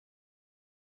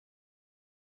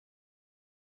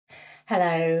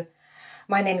Hello,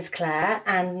 my name is Claire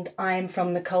and I'm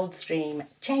from the Coldstream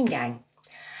Chain Gang.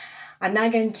 I'm now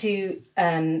going to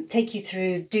take you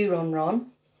through Do Ron Ron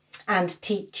and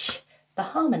teach the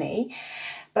harmony.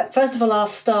 But first of all, I'll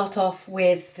start off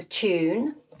with the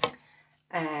tune,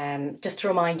 just to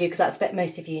remind you, because I expect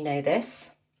most of you know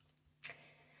this.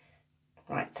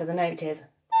 Right, so the note is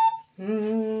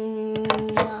and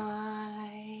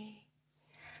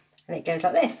it goes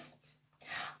like this.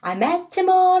 I met him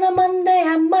on a Monday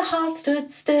and my heart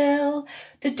stood still.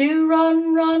 Do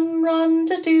ron ron ron,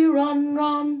 do ron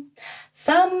ron.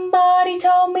 Somebody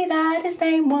told me that his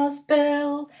name was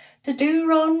Bill. Do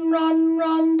ron ron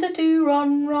ron, do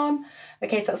ron ron.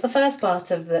 Okay, so that's the first part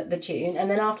of the tune, and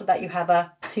then after that you have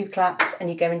two claps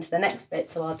and you go into the next bit.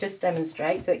 So I'll just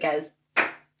demonstrate. So it goes,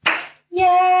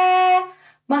 yeah,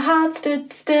 my heart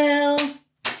stood still.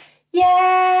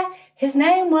 Yeah, his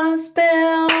name was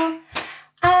Bill.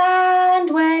 And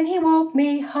when he walked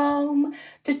me home,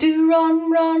 do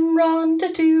ron ron ron,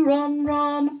 do ron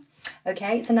ron.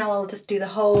 Okay, so now I'll just do the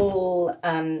whole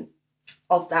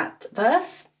of that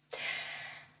verse.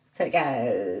 So it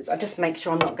goes, I'll just make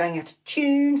sure I'm not going out of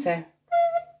tune. So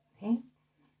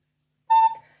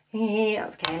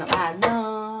that's okay, not bad.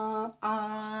 No,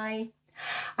 I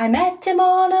met him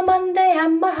on a Monday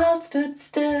and my heart stood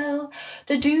still.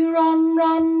 Do ron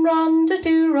ron ron,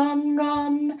 do ron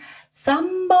ron.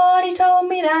 Somebody told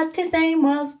me that his name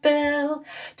was Bill.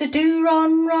 Do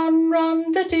ron ron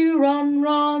ron, do ron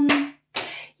ron.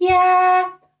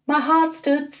 Yeah, my heart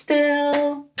stood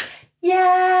still.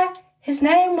 Yeah, his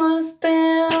name was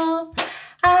Bill.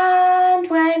 And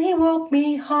when he walked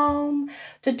me home,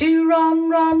 do ron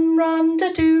ron ron,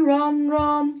 do ron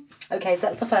ron. Okay, so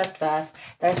that's the first verse.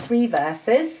 There are 3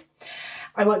 verses.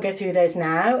 I won't go through those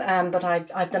now, but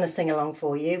I've done a sing-along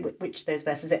for you, which those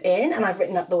verses are in, and I've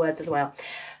written up the words as well.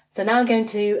 So now I'm going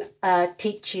to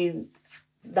teach you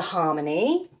the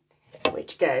harmony,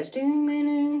 which goes do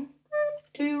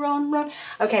ron ron.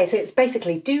 Okay, so it's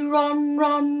basically do ron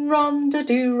ron ron,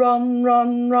 do ron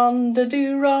ron ron,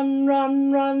 do ron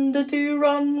ron ron, do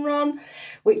ron ron,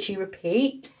 which you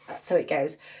repeat. So it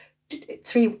goes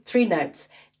three notes.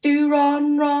 Do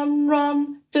ron ron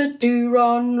ron, do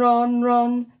ron ron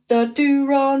ron, do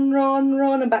ron ron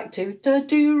ron, and back to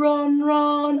do ron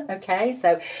ron. Okay,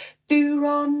 so do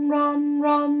ron ron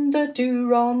ron, do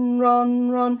ron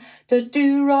ron ron,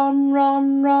 do ron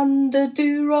ron ron,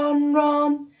 do ron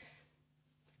ron.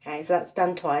 Okay, so that's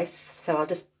done twice. So I'll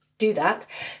just do that.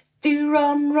 Do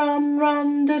ron ron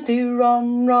ron, do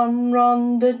ron ron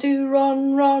ron, do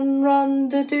ron ron ron,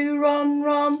 do ron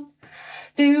ron.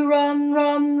 Do ron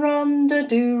ron ron,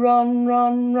 do ron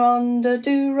ron ron,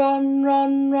 do ron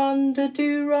ron ron,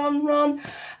 do ron ron.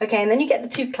 Okay, and then you get the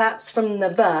 2 claps from the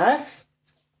verse.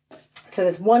 So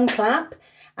there's 1 clap,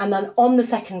 and then on the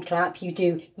second clap you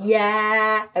do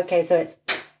yeah. Okay, so it's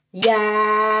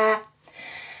yeah,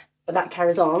 but that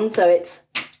carries on. So it's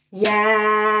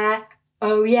yeah,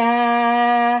 oh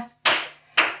yeah,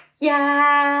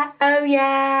 yeah, oh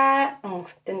yeah. Oh,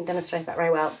 didn't demonstrate that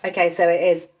very well. Okay, so it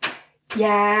is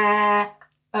yeah,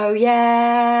 oh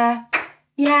yeah,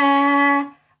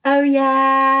 yeah, oh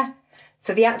yeah.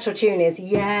 So the actual tune is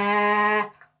yeah,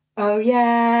 oh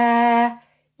yeah,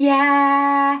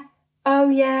 yeah, oh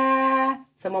yeah.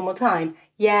 So one more time.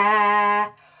 Yeah,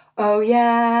 oh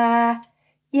yeah,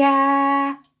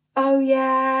 yeah, oh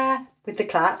yeah. With the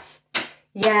claps.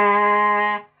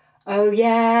 Yeah, oh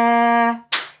yeah,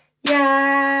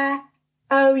 yeah,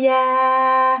 oh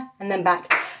yeah. And then back.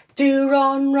 Do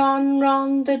ron ron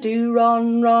ron, do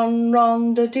ron ron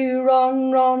ron, do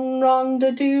ron ron ron,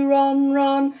 do ron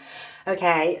ron.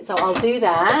 Okay, so I'll do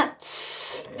that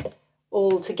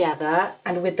all together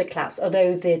and with the claps,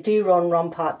 although the do ron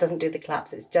ron part doesn't do the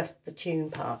claps, it's just the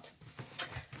tune part.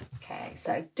 Okay,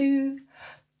 so do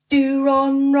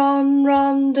ron ron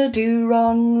ron, do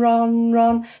ron ron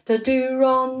ron, do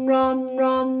ron ron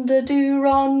ron, do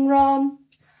ron ron.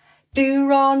 Do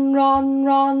ron ron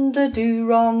ron, do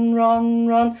ron ron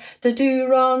ron, do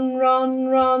ron ron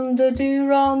ron, do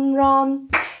ron ron.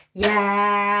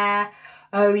 Yeah,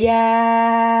 oh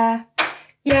yeah,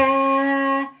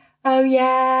 yeah, oh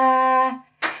yeah.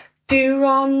 Do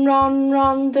ron ron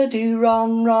ron, do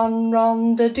ron ron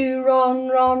ron, do ron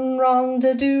ron ron,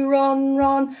 do ron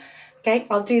ron. Okay,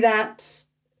 I'll do that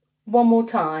one more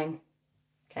time.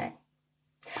 Okay.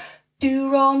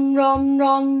 Do ron ron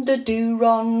ron, do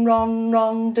ron ron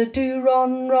ron, do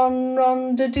ron ron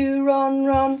ron, do ron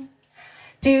ron.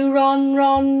 Do ron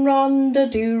ron ron,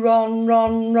 do ron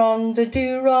ron ron,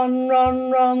 do ron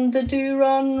ron ron, do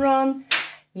ron ron.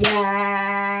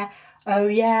 Yeah, oh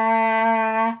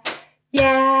yeah,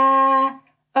 yeah,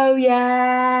 oh oh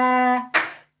yeah.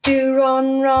 Do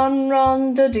ron ron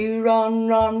ron da do ron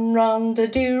ron ron da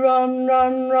do ron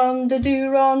ron ron da do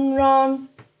ron ron.